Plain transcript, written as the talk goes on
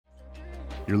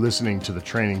You're listening to the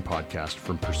Training Podcast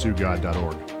from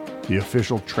PursueGod.org, the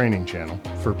official training channel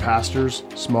for pastors,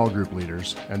 small group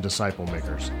leaders, and disciple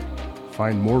makers.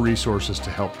 Find more resources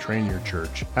to help train your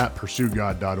church at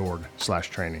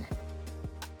PursueGod.org/training.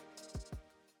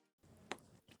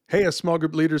 Hey, as small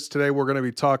group leaders, today we're going to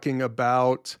be talking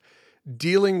about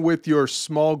dealing with your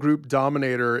small group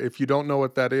dominator. If you don't know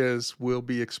what that is, we'll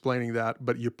be explaining that,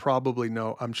 but you probably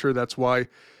know. I'm sure that's why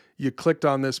you clicked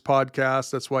on this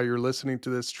podcast. That's why you're listening to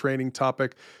this training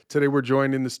topic. Today we're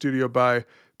joined in the studio by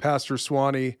Pastor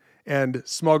Swanee and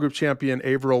small group champion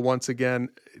Averill once again.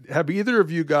 Have either of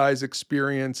you guys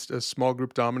experienced a small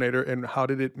group dominator, and how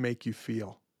did it make you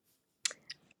feel?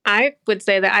 I would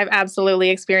say that I've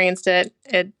absolutely experienced it.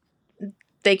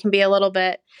 They can be a lot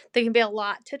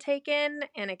to take in,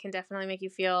 and it can definitely make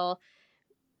you feel,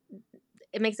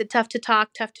 it makes it tough to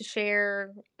talk, tough to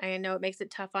share. I know it makes it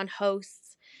tough on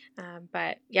hosts,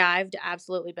 but yeah, I've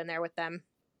absolutely been there with them.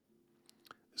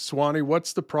 Swanee,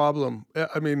 what's the problem?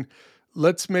 I mean,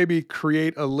 let's maybe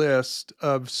create a list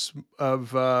of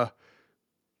a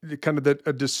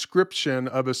description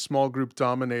of a small group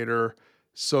dominator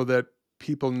so that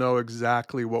people know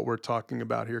exactly what we're talking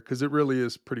about here, because it really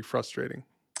is pretty frustrating.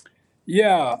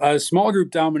 Yeah, a small group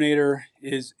dominator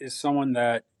is someone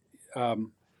that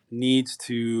needs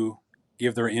to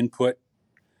give their input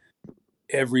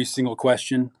every single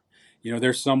question. You know,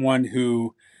 there's someone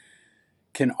who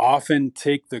can often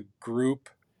take the group,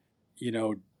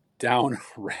 down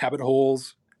rabbit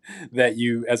holes that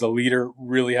you, as a leader,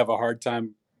 really have a hard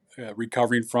time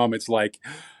recovering from. It's like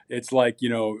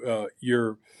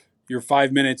you're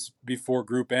 5 minutes before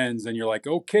group ends, and you're like,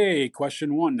 okay,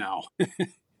 question one now.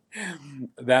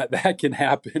 that can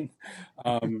happen.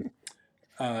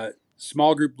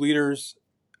 Small group leaders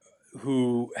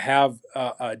who have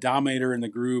a dominator in the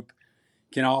group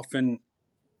can often,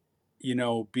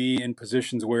 be in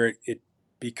positions where it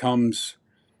becomes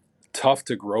tough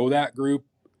to grow that group,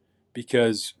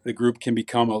 because the group can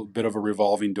become a bit of a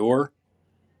revolving door.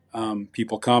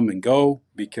 People come and go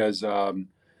because,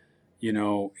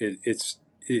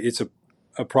 it's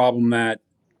a problem that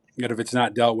if it's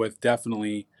not dealt with,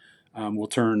 definitely will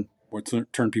turn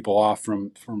people off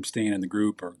from staying in the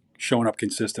group or showing up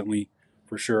consistently,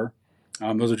 for sure.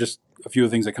 Those are just a few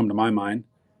of the things that come to my mind.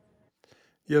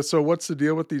 Yeah. So what's the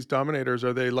deal with these dominators?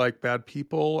 Are they like bad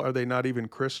people? Are they not even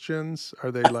Christians?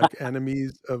 Are they like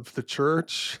enemies of the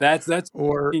church? That's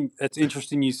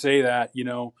interesting you say that.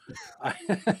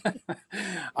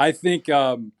 I think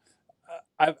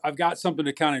I've got something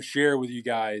to kind of share with you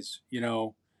guys,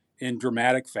 in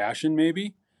dramatic fashion,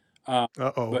 maybe.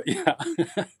 But yeah.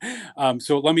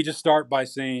 So let me just start by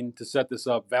saying, to set this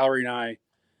up, Valerie and I,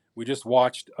 we just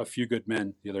watched A Few Good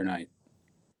Men the other night.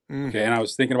 Okay, and I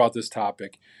was thinking about this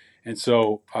topic, and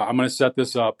so I'm going to set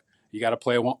this up. You got to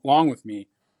play along with me,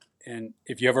 and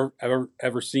if you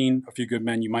ever seen A Few Good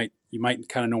Men, you might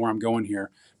kind of know where I'm going here.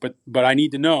 But I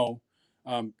need to know.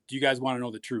 Do you guys want to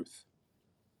know the truth?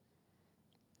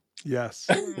 Yes.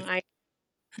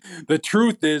 The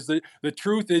truth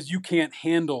is you can't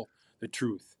handle the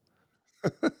truth.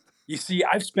 You see,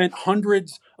 I've spent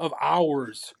hundreds of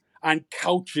hours on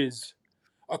couches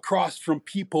across from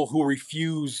people who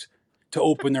refuse to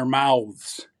open their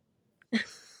mouths.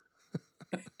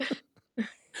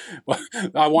 Well,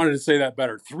 I wanted to say that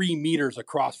better. 3 meters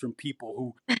across from people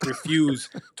who refuse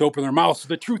to open their mouths. So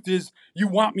the truth is, you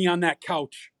want me on that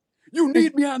couch. You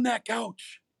need me on that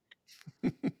couch.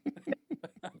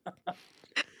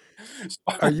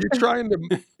 Are you trying to...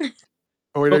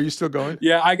 Oh, wait, are you still going?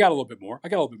 Yeah, I got a little bit more.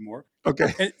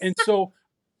 Okay. And so...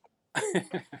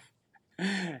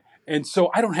 And so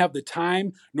I don't have the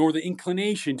time nor the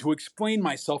inclination to explain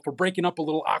myself for breaking up a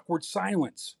little awkward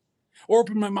silence, or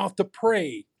open my mouth to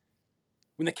pray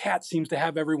when the cat seems to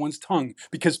have everyone's tongue,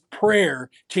 because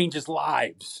prayer changes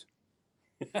lives.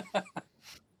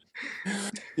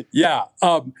 Yeah.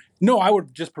 No, I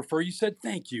would just prefer you said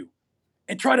thank you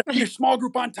and try to be your small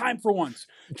group on time for once.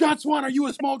 John Swan, are you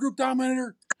a small group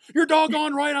dominator? You're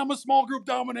doggone right, I'm a small group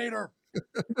dominator.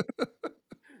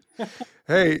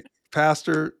 Hey,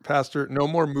 Pastor, no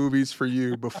more movies for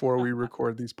you before we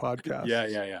record these podcasts.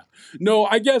 Yeah. No,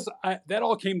 I guess that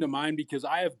all came to mind because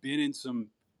I have been in some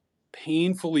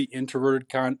painfully introverted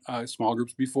small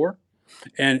groups before.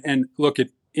 And look,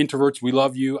 at introverts, we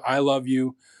love you, I love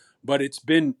you, but it's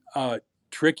been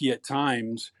tricky at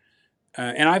times.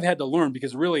 And I've had to learn,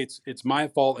 because really it's my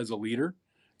fault as a leader,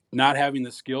 not having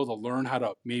the skill to learn how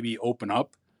to maybe open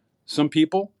up some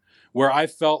people, where I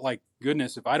felt like,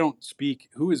 goodness, if I don't speak,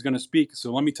 who is going to speak?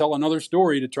 So let me tell another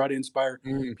story to try to inspire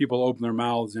people to open their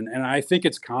mouths. And I think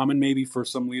it's common maybe for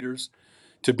some leaders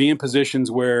to be in positions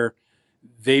where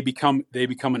they become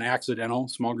an accidental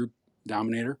small group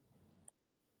dominator.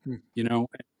 You know,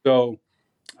 so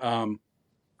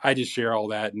I just share all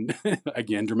that, and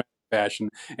again, dramatic fashion,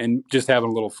 and just having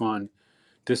a little fun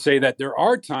to say that there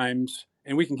are times,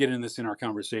 and we can get into this in our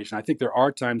conversation. I think there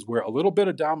are times where a little bit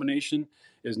of domination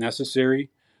is necessary.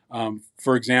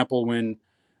 For example, when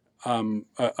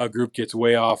a group gets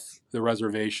way off the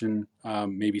reservation,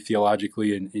 maybe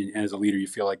theologically, and as a leader, you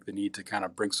feel like the need to kind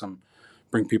of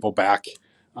bring people back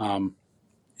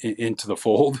into the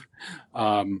fold.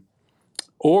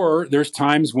 Or there's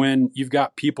times when you've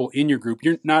got people in your group,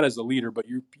 you're not as a leader, but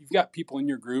you've got people in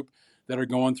your group that are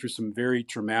going through some very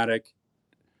traumatic,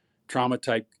 trauma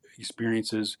type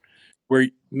experiences where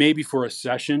maybe for a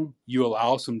session you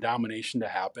allow some domination to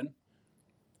happen.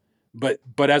 But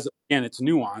as again, it's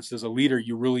nuanced. As a leader,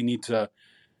 you really need to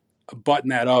button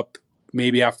that up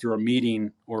maybe after a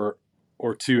meeting or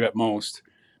two at most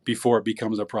before it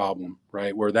becomes a problem,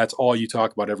 right? Where that's all you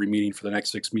talk about every meeting for the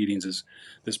next 6 meetings is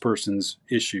this person's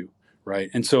issue,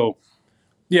 right? And so,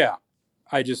 yeah,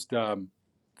 I just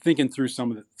thinking through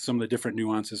some of the different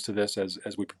nuances to this as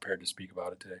we prepared to speak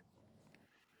about it today.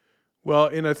 Well,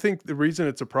 and I think the reason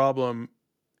it's a problem,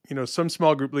 some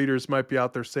small group leaders might be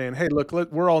out there saying, "Hey, look,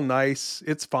 we're all nice.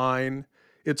 It's fine.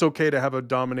 It's okay to have a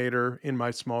dominator in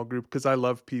my small group because I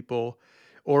love people."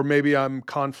 Or maybe I'm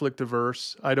conflict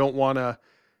averse. I don't want to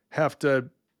have to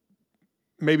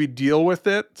maybe deal with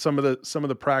it. Some of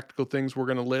the practical things we're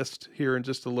going to list here in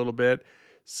just a little bit.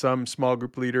 Some small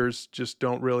group leaders just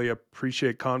don't really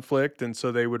appreciate conflict, and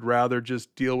so they would rather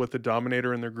just deal with the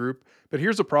dominator in their group. But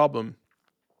here's a problem,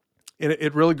 and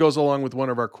it really goes along with one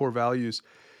of our core values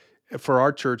for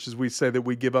our church is we say that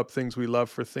we give up things we love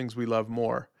for things we love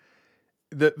more.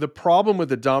 The problem with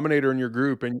the dominator in your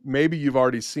group, and maybe you've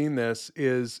already seen this,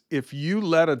 is if you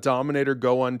let a dominator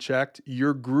go unchecked,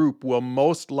 your group will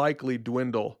most likely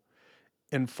dwindle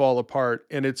and fall apart.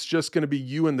 And it's just going to be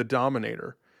you and the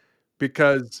dominator,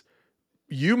 because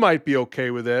you might be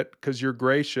okay with it because you're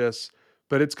gracious,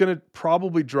 but it's going to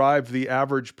probably drive the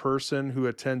average person who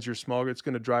attends your small group. It's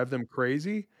going to drive them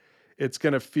crazy. It's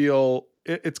going to feel,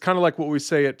 it's kind of like what we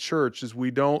say at church is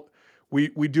we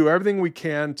do everything we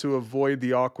can to avoid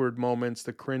the awkward moments,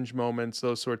 the cringe moments,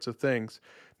 those sorts of things.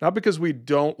 Not because we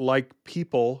don't like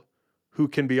people who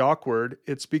can be awkward.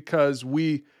 It's because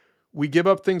we give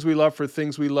up things we love for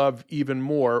things we love even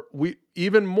more.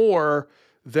 Even more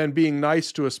than being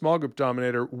nice to a small group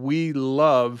dominator, we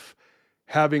love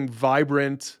having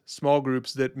vibrant small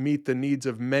groups that meet the needs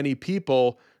of many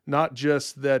people, not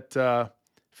just that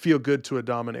feel good to a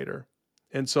dominator.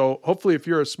 And so hopefully if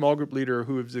you're a small group leader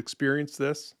who has experienced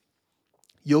this,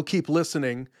 you'll keep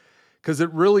listening because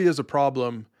it really is a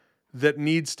problem that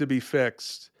needs to be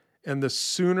fixed. And the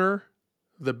sooner,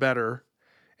 the better.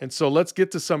 And so let's get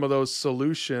to some of those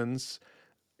solutions.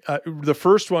 The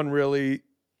first one really,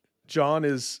 John,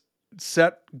 is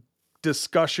set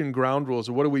discussion ground rules.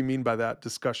 What do we mean by that,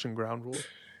 discussion ground rules?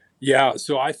 Yeah,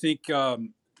 so I think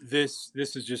this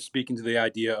is just speaking to the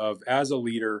idea of, as a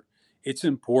leader, it's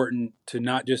important to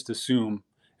not just assume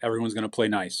everyone's going to play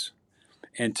nice,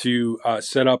 and to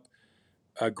set up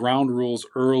ground rules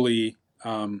early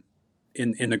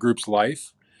in the group's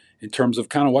life in terms of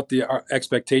kind of what the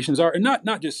expectations are, and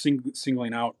not just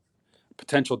singling out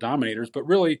potential dominators, but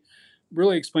really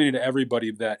explaining to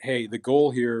everybody that, hey, the goal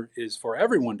here is for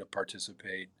everyone to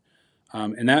participate.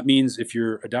 And that means if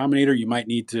you're a dominator, you might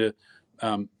need to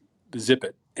zip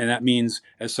it. And that means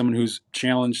as someone who's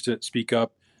challenged to speak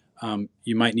up,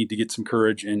 you might need to get some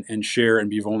courage and share and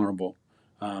be vulnerable.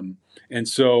 And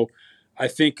so I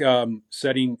think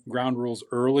setting ground rules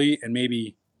early and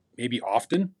maybe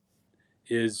often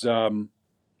is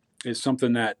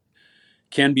something that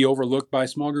can be overlooked by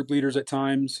small group leaders at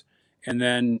times. And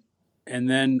then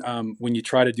when you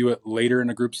try to do it later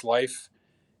in a group's life,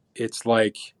 it's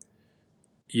like,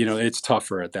 it's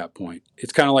tougher at that point.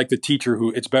 It's kind of like the teacher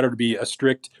who, it's better to be a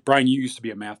strict, Brian, you used to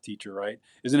be a math teacher, right?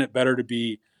 Isn't it better to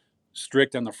be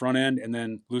strict on the front end and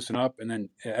then loosen up, and then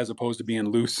as opposed to being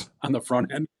loose on the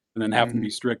front end and then having to be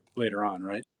strict later on,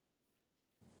 right?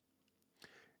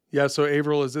 Yeah. So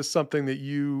Averill, is this something that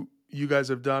you guys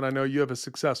have done? I know you have a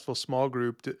successful small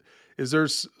group. Is there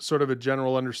sort of a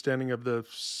general understanding of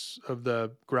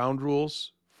the ground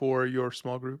rules for your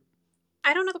small group?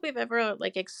 I don't know that we've ever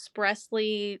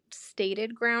expressly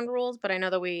stated ground rules, but I know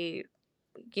that we've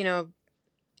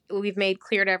made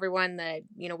clear to everyone that,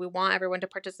 we want everyone to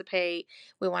participate.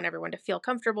 We want everyone to feel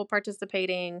comfortable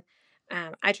participating.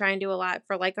 I try and do a lot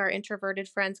for our introverted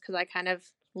friends because I kind of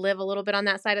live a little bit on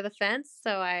that side of the fence.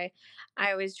 So I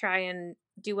always try and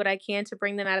do what I can to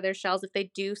bring them out of their shells. If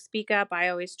they do speak up, I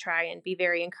always try and be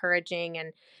very encouraging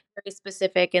and very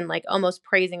specific and like almost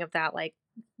praising of that. Like,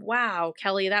 wow,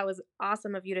 Kelly, that was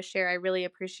awesome of you to share. I really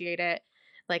appreciate it.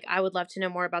 Like, I would love to know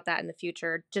more about that in the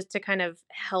future, just to kind of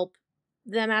help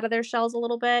them out of their shells a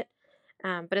little bit.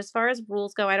 But as far as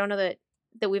rules go, I don't know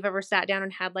that we've ever sat down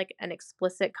and had like an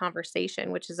explicit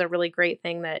conversation, which is a really great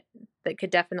thing that could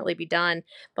definitely be done.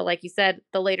 But like you said,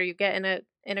 the later you get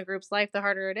in a group's life, the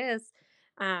harder it is.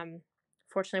 Um,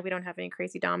 Fortunately, we don't have any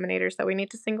crazy dominators that we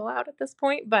need to single out at this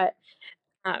point. But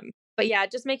yeah,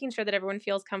 just making sure that everyone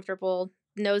feels comfortable,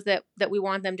 knows that we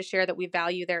want them to share, that we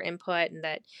value their input, and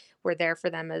that we're there for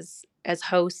them as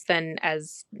hosts and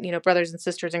as, you know, brothers and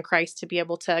sisters in Christ, to be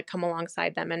able to come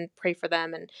alongside them and pray for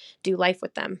them and do life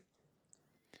with them.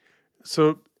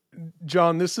 So,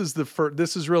 John, this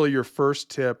is really your first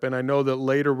tip, and I know that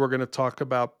later we're going to talk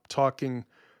about talking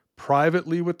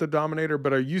privately with the dominator,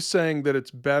 but are you saying that it's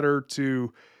better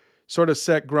to sort of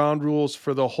set ground rules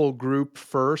for the whole group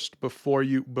first before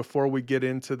we get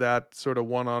into that sort of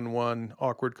one-on-one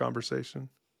awkward conversation?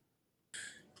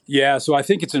 Yeah, so I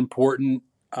think it's important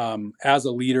as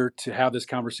a leader to have this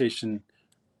conversation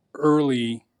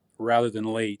early rather than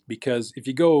late, because if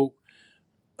you go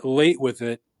late with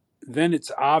it, then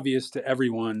it's obvious to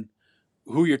everyone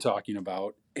who you're talking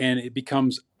about, and it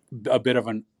becomes a bit of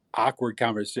an awkward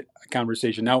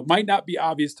conversation. Now, it might not be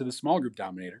obvious to the small group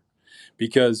dominator,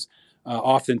 because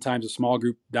oftentimes a small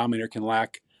group dominator can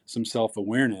lack some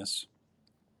self-awareness.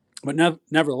 But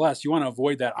nevertheless, you want to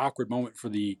avoid that awkward moment for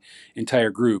the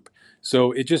entire group.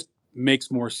 So it just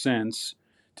makes more sense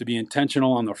to be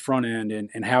intentional on the front end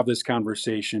and have this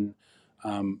conversation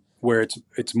where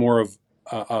it's more of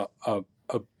a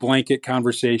blanket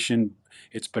conversation.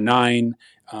 It's benign,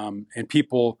 and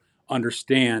people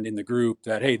understand in the group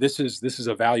that, hey, this is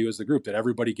a value as the group, that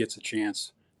everybody gets a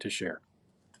chance to share.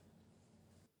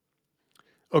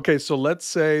 Okay, so let's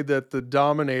say that the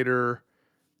dominator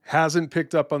hasn't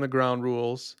picked up on the ground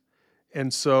rules,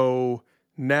 and so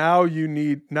now you're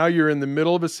in the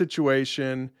middle of a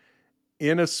situation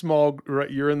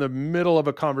you're in the middle of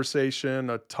a conversation,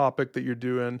 a topic that you're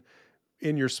doing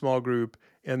in your small group,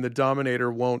 and the dominator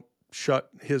won't shut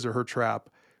his or her trap.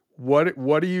 What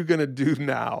are you going to do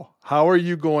now? How are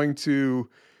you going to,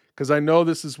 because I know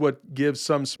this is what gives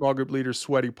some small group leaders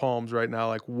sweaty palms right now.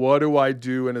 Like, what do I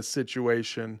do in a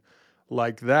situation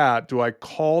like that? Do I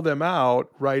call them out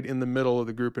right in the middle of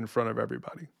the group in front of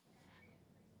everybody?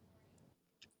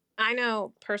 I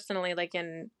know personally, like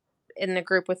in the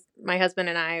group with my husband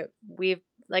and I, we've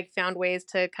like found ways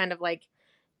to kind of like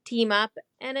team up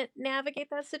and navigate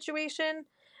that situation.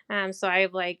 So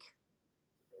I've like,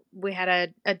 we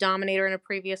had a dominator in a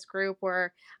previous group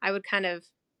where I would kind of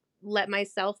let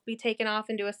myself be taken off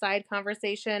into a side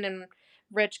conversation, and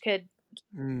Rich could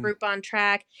group on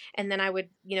track, and then I would,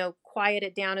 you know, quiet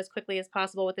it down as quickly as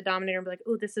possible with the dominator and be like,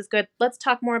 oh, this is good, let's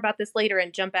talk more about this later,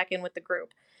 and jump back in with the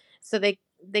group. So they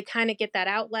kind of get that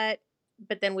outlet,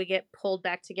 but then we get pulled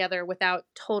back together without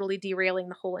totally derailing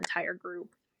the whole entire group.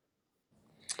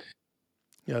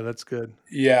 Yeah, that's good.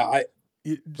 Yeah,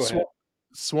 go ahead.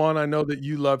 Swan, I know that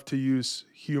you love to use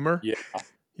humor. Yeah.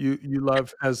 You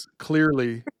love, as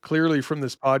clearly from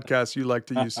this podcast, you like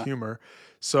to use humor.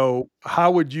 So how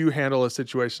would you handle a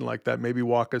situation like that? Maybe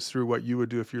walk us through what you would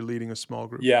do if you're leading a small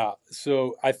group. Yeah.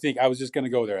 So I think I was just going to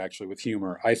go there actually with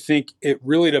humor. I think it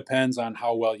really depends on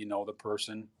how well you know the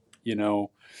person, you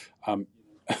know,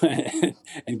 and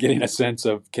getting a sense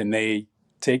of, can they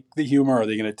take the humor? Are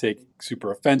they going to take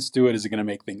super offense to it? Is it going to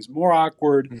make things more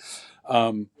awkward?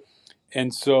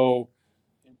 And so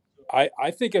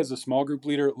I think as a small group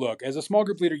leader,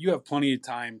 you have plenty of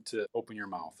time to open your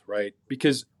mouth, right?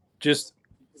 Because just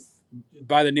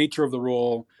by the nature of the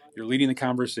role, you're leading the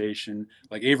conversation.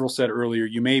 Like Averill said earlier,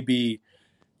 you may be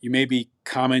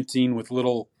commenting with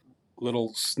little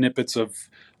snippets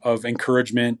of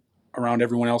encouragement around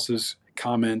everyone else's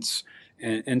comments,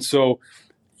 and so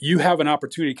you have an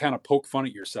opportunity to kind of poke fun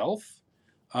at yourself,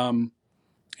 and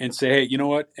say, hey, you know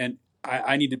what? And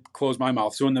I need to close my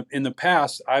mouth. So in the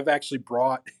past, I've actually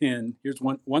brought in, here's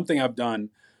one thing I've done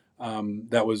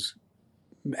that was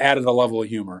added a level of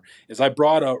humor, is I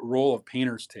brought a roll of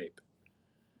painter's tape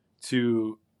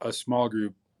to a small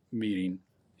group meeting,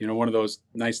 you know, one of those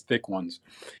nice thick ones.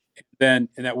 And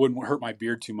that wouldn't hurt my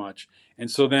beard too much. And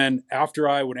so then after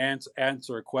I would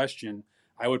answer a question,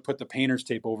 I would put the painter's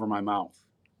tape over my mouth.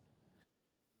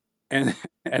 And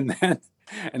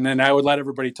then I would let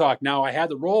everybody talk. Now I had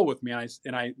the roll with me,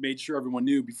 and I made sure everyone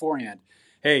knew beforehand,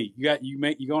 hey, you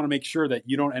want to make sure that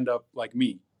you don't end up like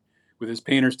me with this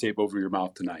painter's tape over your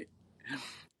mouth tonight.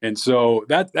 And so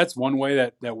that's one way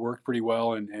that worked pretty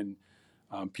well, and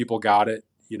people got it,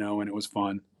 and it was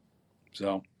fun.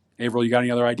 So, April, you got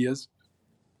any other ideas?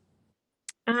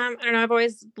 I don't know. I've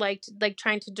always liked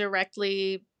trying to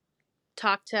directly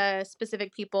talk to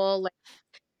specific people. Like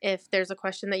if there's a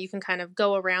question that you can kind of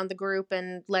go around the group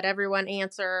and let everyone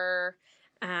answer.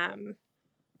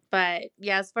 But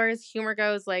yeah, as far as humor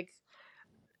goes, like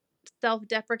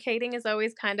self-deprecating is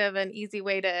always kind of an easy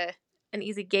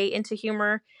gate into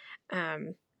humor.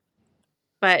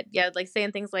 But yeah, like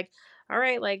saying things like, all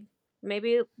right, like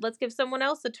maybe let's give someone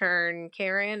else a turn,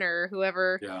 Karen, or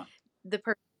whoever the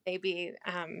person may be,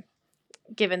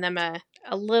 giving them a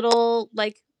little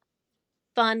like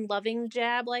fun, loving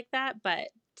jab like that, but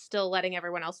still letting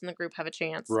everyone else in the group have a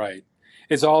chance. Right.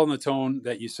 It's all in the tone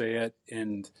that you say it,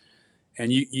 and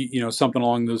you something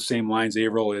along those same lines,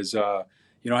 April, is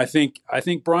I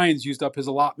think Brian's used up his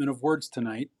allotment of words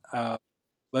tonight.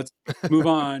 Let's move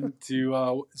on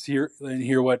to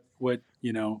hear what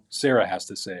Sarah has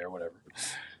to say or whatever.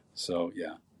 So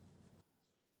yeah.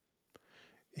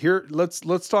 Here,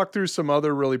 let's talk through some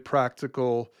other really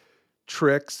practical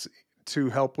tricks to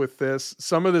help with this.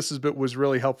 Some of this was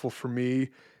really helpful for me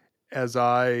as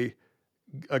I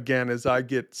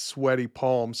get sweaty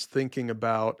palms thinking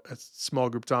about a small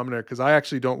group dominator, because I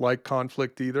actually don't like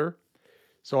conflict either.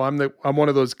 So I'm one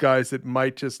of those guys that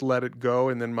might just let it go,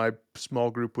 and then my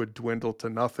small group would dwindle to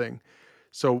nothing.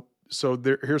 So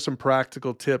here's some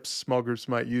practical tips small groups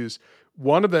might use.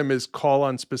 One of them is call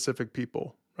on specific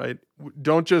people, right?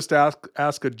 Don't just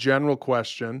ask a general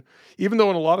question, even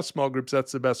though in a lot of small groups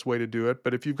that's the best way to do it.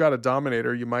 But if you've got a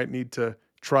dominator, you might need to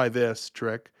try this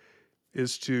trick,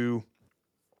 is to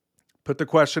put the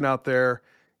question out there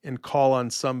and call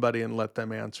on somebody and let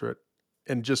them answer it.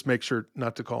 And just make sure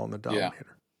not to call on the dominator.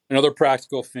 Yeah. Another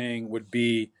practical thing would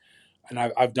be, and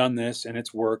I've done this and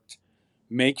it's worked,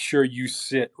 make sure you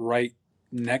sit right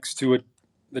next to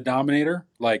the dominator,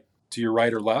 like to your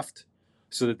right or left,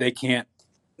 so that they can't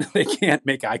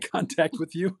make eye contact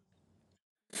with you.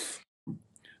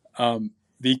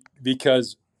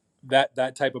 Because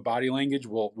that type of body language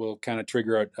will kind of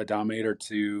trigger a dominator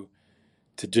to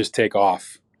just take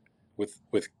off with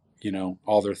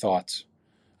all their thoughts.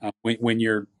 When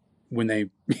you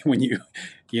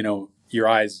your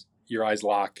eyes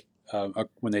lock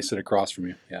when they sit across from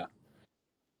you. Yeah.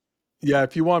 Yeah,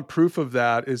 if you want proof of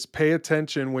that, is pay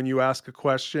attention when you ask a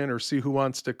question or see who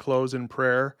wants to close in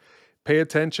prayer. Pay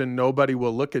attention, nobody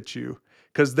will look at you,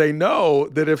 because they know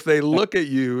that if they look at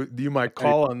you, you might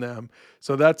call on them.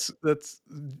 So that's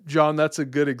John, that's a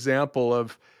good example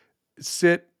of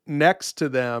sit next to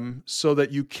them so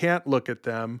that you can't look at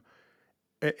them.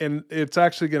 And it's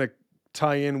actually going to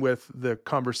tie in with the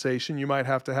conversation you might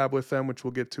have to have with them, which we'll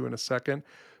get to in a second.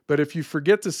 But if you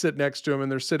forget to sit next to them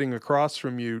and they're sitting across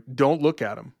from you, don't look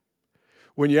at them.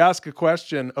 When you ask a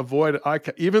question, avoid eye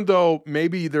contact, even though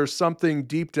maybe there's something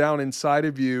deep down inside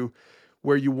of you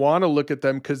where you want to look at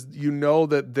them because you know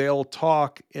that they'll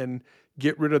talk and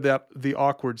get rid of the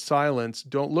awkward silence.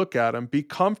 Don't look at them. Be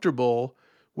comfortable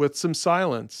with some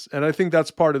silence. And I think that's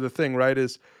part of the thing, right?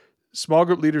 Is small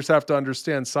group leaders have to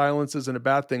understand silence isn't a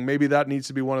bad thing. Maybe that needs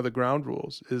to be one of the ground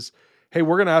rules is, hey,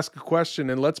 we're going to ask a question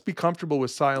and let's be comfortable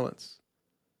with silence.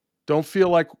 Don't feel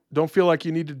like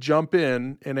you need to jump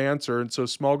in and answer. And so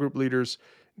small group leaders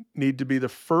need to be the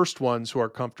first ones who are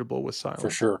comfortable with silence. For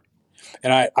sure.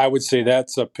 And I would say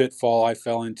that's a pitfall I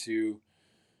fell into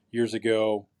years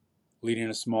ago leading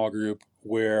a small group,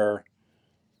 where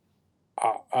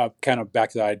kind of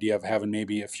back to the idea of having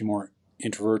maybe a few more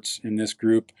introverts in this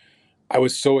group. I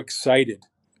was so excited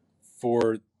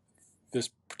for this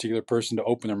particular person to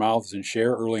open their mouths and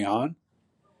share early on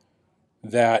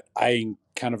that I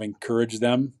kind of encouraged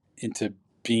them into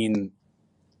being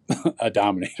a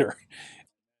dominator.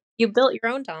 You built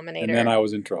your own dominator. And then I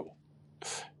was in trouble.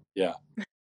 Yeah.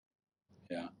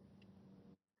 Yeah.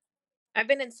 I've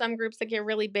been in some groups that get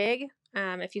really big.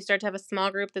 If you start to have a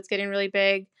small group that's getting really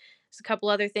big, there's a couple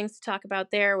other things to talk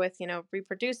about there with,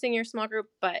 reproducing your small group.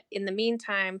 But in the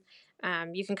meantime,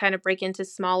 you can kind of break into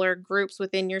smaller groups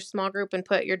within your small group and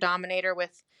put your dominator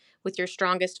with your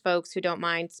strongest folks who don't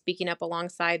mind speaking up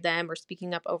alongside them or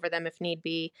speaking up over them if need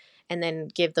be, and then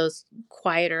give those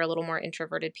quieter, a little more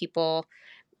introverted people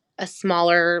a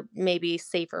smaller, maybe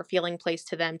safer feeling place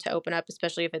to them to open up,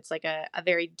 especially if it's like a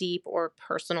very deep or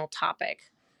personal topic.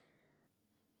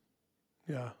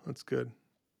 Yeah, that's good.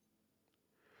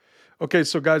 Okay,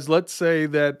 so guys, let's say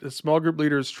that small group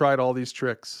leaders tried all these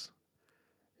tricks,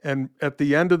 and at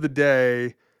the end of the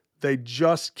day, they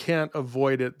just can't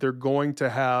avoid it. They're going to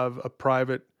have a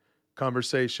private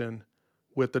conversation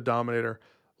with the dominator.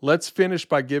 let's finish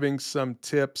by giving some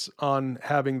tips on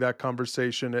having that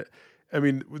conversation. I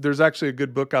mean, there's actually a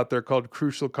good book out there called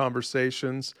Crucial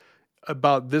Conversations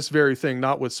about this very thing,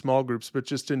 not with small groups, but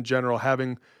just in general,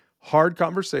 having hard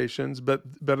conversations, but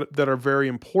that are very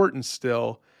important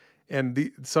still.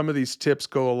 And some of these tips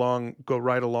go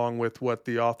right along with what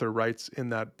the author writes in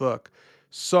that book.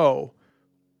 So,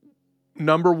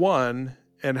 number one,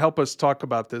 and help us talk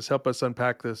about this, help us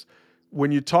unpack this.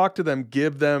 When you talk to them,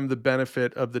 give them the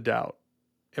benefit of the doubt.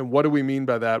 And what do we mean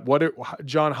by that?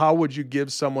 John, how would you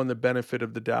give someone the benefit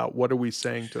of the doubt? What are we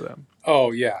saying to them?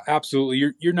 Oh yeah,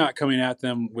 absolutely. You're not coming at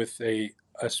them with a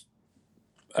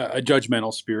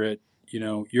judgmental spirit.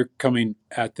 You're coming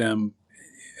at them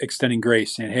extending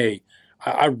grace, saying, "Hey,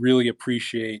 I really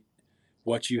appreciate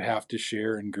what you have to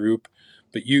share in group,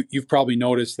 but you've probably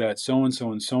noticed that so and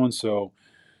so and so and so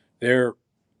they're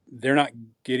not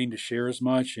getting to share as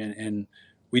much, and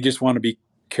we just want to be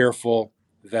careful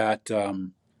that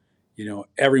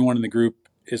everyone in the group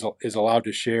is allowed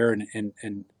to share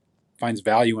and finds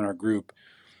value in our group.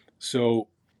 So,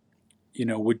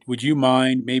 would you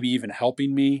mind maybe even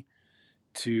helping me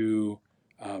to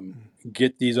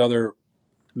get these other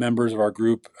members of our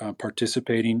group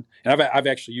participating?" And I've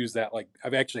actually used that. Like,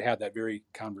 I've actually had that very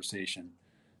conversation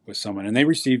with someone, and they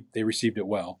received it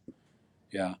well.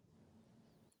 Yeah.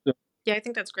 Yeah, I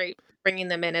think that's great. Bringing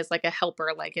them in as like a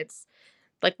helper, like it's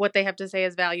like what they have to say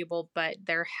is valuable, but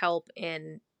their help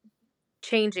in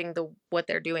changing what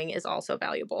they're doing is also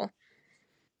valuable.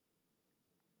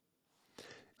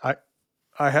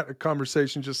 I had a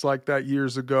conversation just like that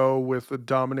years ago with a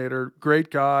Dominator.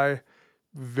 Great guy,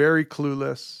 very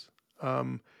clueless,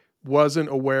 wasn't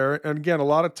aware. And again, a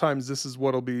lot of times this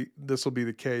will be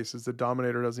the case, is the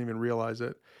Dominator doesn't even realize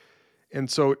it. And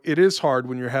so it is hard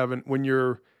when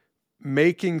you're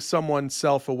making someone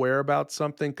self-aware about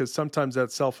something, because sometimes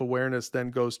that self-awareness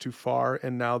then goes too far,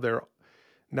 and now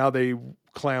they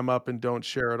clam up and don't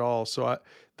share at all. So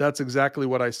that's exactly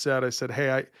what I said. I said,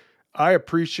 "Hey,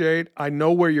 I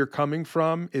know where you're coming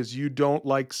from, is you don't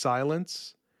like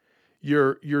silence.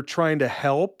 You're trying to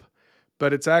help,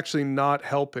 but it's actually not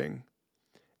helping.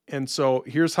 And so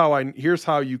here's how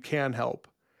you can help.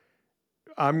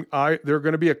 There are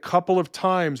going to be a couple of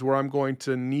times where I'm going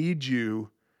to need you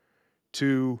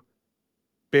to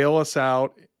bail us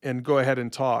out and go ahead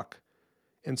and talk."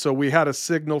 And so we had a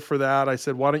signal for that. I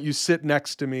said, "Why don't you sit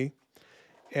next to me?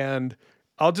 And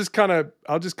I'll just kind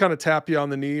of tap you on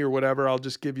the knee or whatever. I'll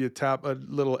just give you a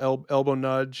little elbow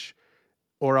nudge,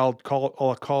 or I'll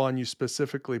call on you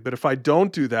specifically. But if I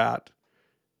don't do that,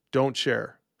 don't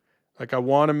share. Like, I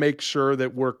want to make sure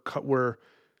that we're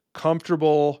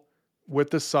comfortable with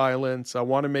the silence. I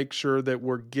want to make sure that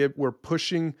we're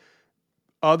pushing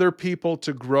other people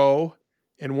to grow,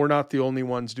 and we're not the only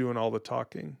ones doing all the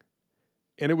talking."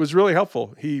 And it was really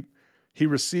helpful. He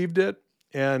received it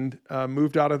and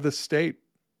moved out of the state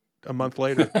a month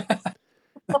later.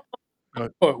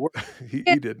 He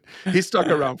did. He stuck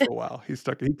around for a while. He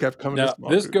kept coming to small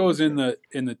this group. goes in the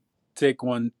takes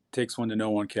one to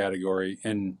know one category.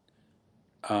 And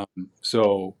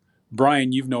so,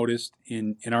 Brian, you've noticed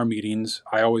in our meetings,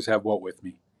 I always have what with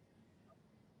me?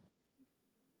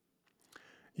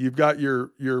 You've got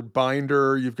your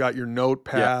binder, you've got your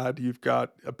notepad, you've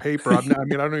got a paper.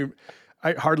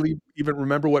 I hardly even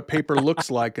remember what paper looks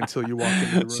like until you walk into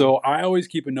the room. So I always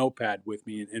keep a notepad with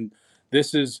me, and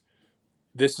this is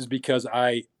because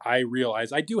I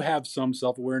realize I do have some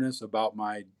self-awareness about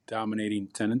my dominating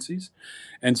tendencies.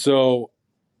 And so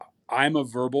I'm a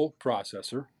verbal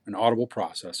processor, an audible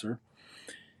processor.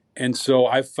 And so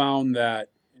I've found that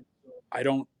I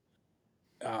don't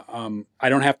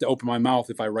have to open my mouth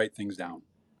if I write things down.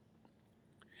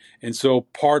 And so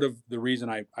part of the reason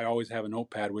I always have a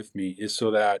notepad with me is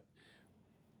so that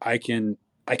I can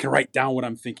write down what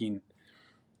I'm thinking,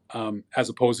 as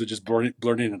opposed to just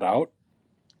blurting it out.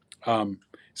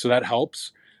 So that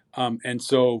helps. And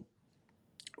so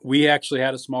we actually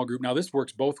had a small group. Now this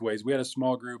works both ways. We had a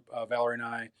small group, Valerie and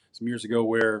I, some years ago,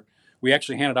 where we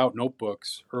actually handed out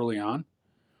notebooks early on,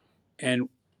 and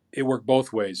it worked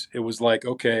both ways. It was like,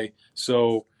 okay,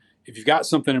 so if you've got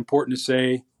something important to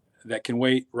say that can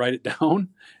wait, write it down.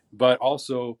 But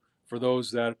also for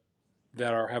those that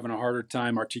are having a harder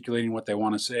time articulating what they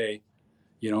want to say,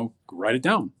 write it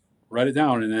down,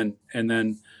 and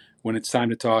then when it's time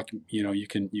to talk, you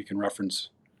can reference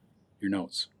your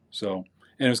notes. So,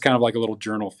 and it was kind of like a little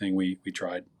journal thing we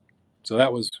tried. So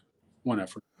that was one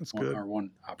effort. That's good. Or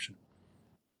one option.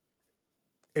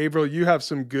 Averill, you have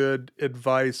some good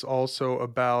advice also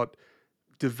about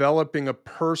developing a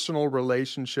personal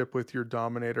relationship with your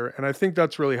dominator. And I think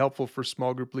that's really helpful for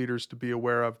small group leaders to be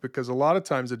aware of, because a lot of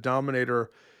times a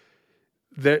dominator,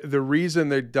 the reason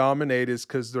they dominate is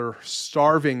because they're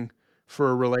starving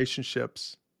for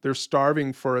relationships. They're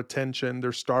starving for attention.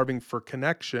 They're starving for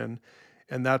connection.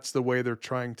 And that's the way they're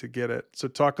trying to get it. So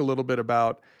talk a little bit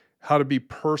about how to be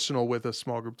personal with a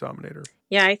small group dominator.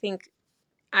 Yeah, I think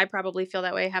I probably feel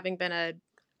that way, having been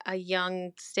a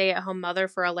young stay-at-home mother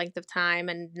for a length of time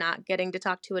and not getting to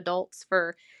talk to adults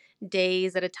for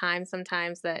days at a time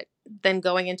sometimes, that then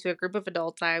going into a group of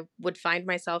adults, I would find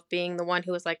myself being the one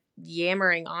who was like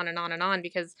yammering on and on and on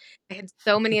because I had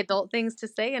so many adult things to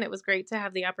say, and it was great to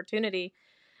have the opportunity.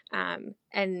 And,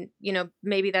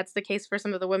 maybe that's the case for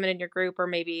some of the women in your group, or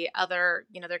maybe other,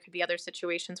 there could be other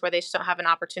situations where they just don't have an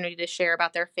opportunity to share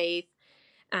about their faith.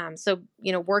 So,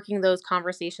 working those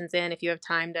conversations in, if you have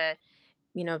time to,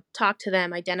 talk to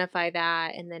them, identify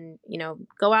that, and then,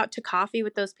 go out to coffee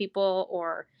with those people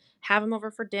or have them over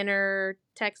for dinner,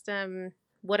 text them,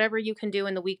 whatever you can do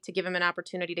in the week to give them an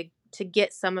opportunity to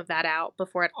get some of that out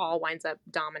before it all winds up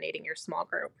dominating your small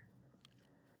group.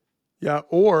 Yeah,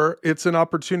 or it's an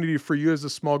opportunity for you as a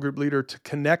small group leader to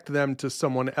connect them to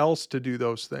someone else to do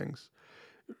those things.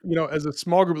 As a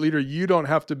small group leader, you don't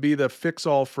have to be the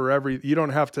fix-all for you don't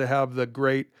have to have the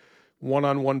great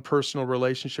one-on-one personal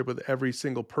relationship with every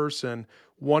single person.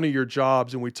 One of your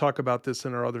jobs, and we talk about this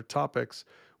in our other topics,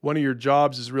 one of your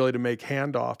jobs is really to make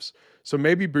handoffs. So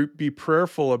maybe be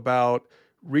prayerful about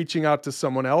reaching out to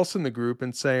someone else in the group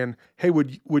and saying, hey,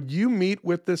 would you meet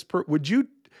with this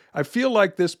I feel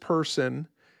like this person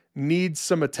needs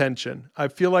some attention. I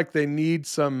feel like they need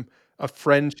a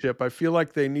friendship. I feel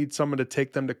like they need someone to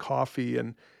take them to coffee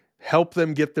and help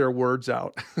them get their words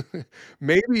out.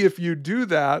 Maybe if you do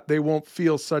that, they won't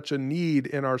feel such a need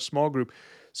in our small group.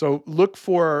 So look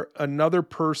for another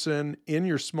person in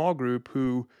your small group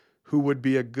who would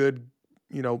be a good,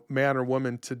 man or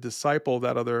woman to disciple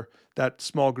that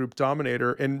small group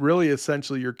dominator. And really,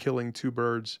 essentially, you're killing two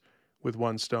birds with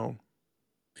one stone.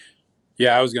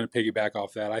 Yeah, I was going to piggyback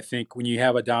off that. I think when you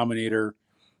have a dominator,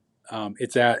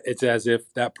 it's as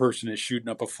if that person is shooting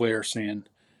up a flare, saying,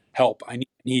 "Help! I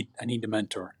need to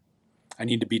mentor. I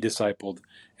need to be discipled."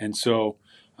 And so,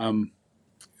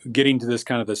 getting to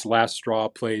this last straw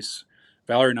place,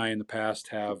 Valerie and I in the past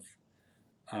have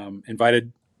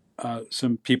invited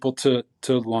some people to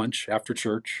lunch after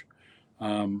church,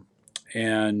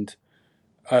 and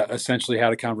essentially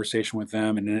had a conversation with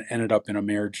them, and it ended up in a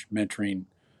marriage mentoring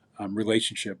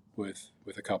relationship with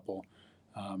a couple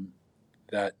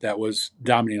that was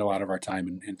dominating a lot of our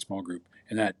time in small group,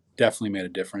 and that definitely made a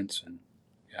difference. And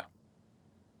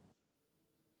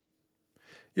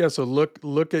yeah, so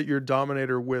look at your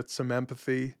dominator with some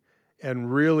empathy,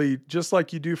 and really, just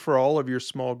like you do for all of your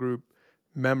small group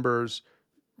members,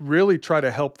 really try to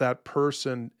help that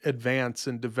person advance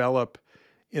and develop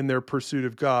in their pursuit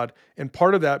of God. And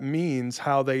part of that means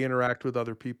how they interact with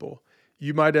other people.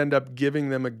 You might end up giving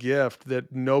them a gift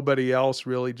that nobody else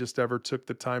really just ever took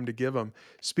the time to give them.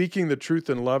 Speaking the truth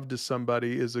in love to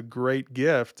somebody is a great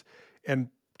gift. And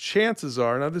chances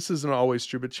are, now this isn't always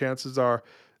true, but chances are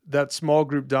that small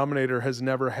group dominator has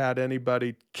never had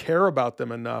anybody care about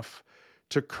them enough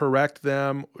to correct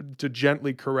them, to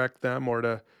gently correct them, or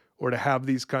to have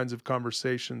these kinds of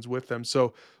conversations with them.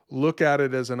 So look at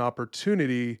it as an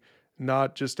opportunity,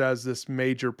 not just as this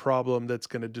major problem that's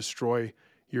going to destroy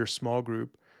your small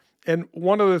group. And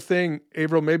one other thing,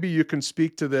 Avril, maybe you can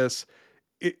speak to this.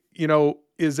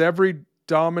 Is every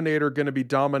dominator going to be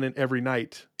dominant every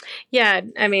night? Yeah,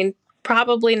 I mean,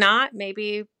 probably not.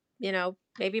 Maybe,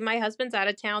 maybe my husband's out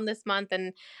of town this month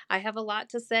and I have a lot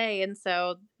to say. And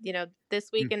so, this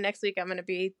week and next week, I'm going to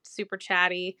be super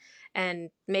chatty. And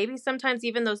maybe sometimes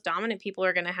even those dominant people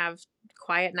are going to have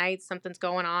quiet nights, something's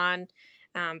going on.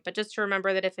 But just to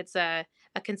remember that if it's a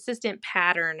consistent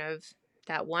pattern of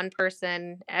that one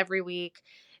person every week,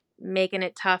 making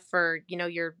it tough for,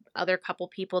 your other couple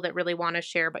people that really want to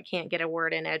share but can't get a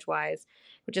word in edgewise.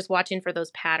 We're just watching for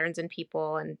those patterns in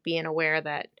people and being aware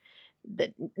that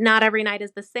not every night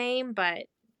is the same, but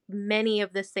many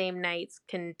of the same nights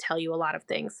can tell you a lot of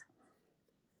things.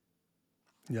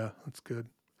 Yeah, that's good.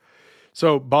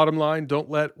 So bottom line, don't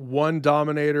let one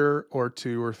dominator or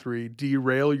two or three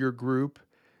derail your group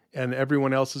and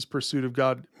everyone else's pursuit of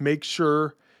God. Make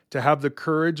sure to have the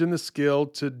courage and the skill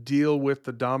to deal with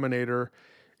the dominator.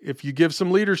 If you give some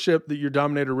leadership, that your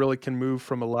dominator really can move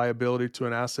from a liability to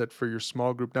an asset for your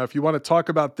small group. Now, if you want to talk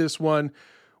about this one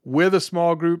with a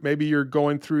small group, maybe you're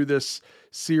going through this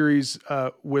series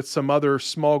with some other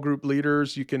small group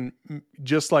leaders, you can,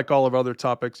 just like all of other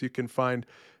topics, you can find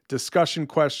discussion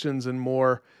questions and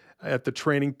more at the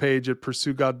training page at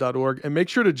pursuegod.org. And make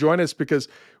sure to join us, because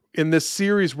in this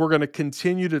series, we're going to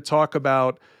continue to talk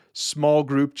about small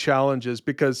group challenges,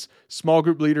 because small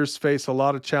group leaders face a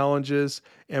lot of challenges,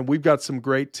 and we've got some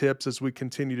great tips as we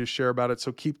continue to share about it.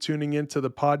 So keep tuning into the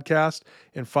podcast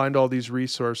and find all these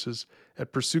resources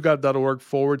at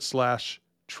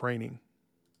pursuegod.org/training.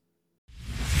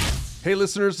 Hey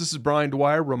listeners, this is Brian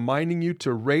Dwyer reminding you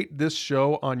to rate this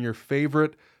show on your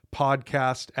favorite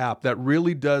podcast app. That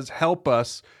really does help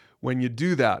us when you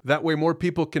do that. That way more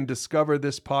people can discover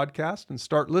this podcast and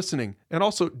start listening. And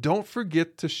also, don't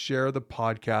forget to share the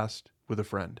podcast with a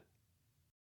friend.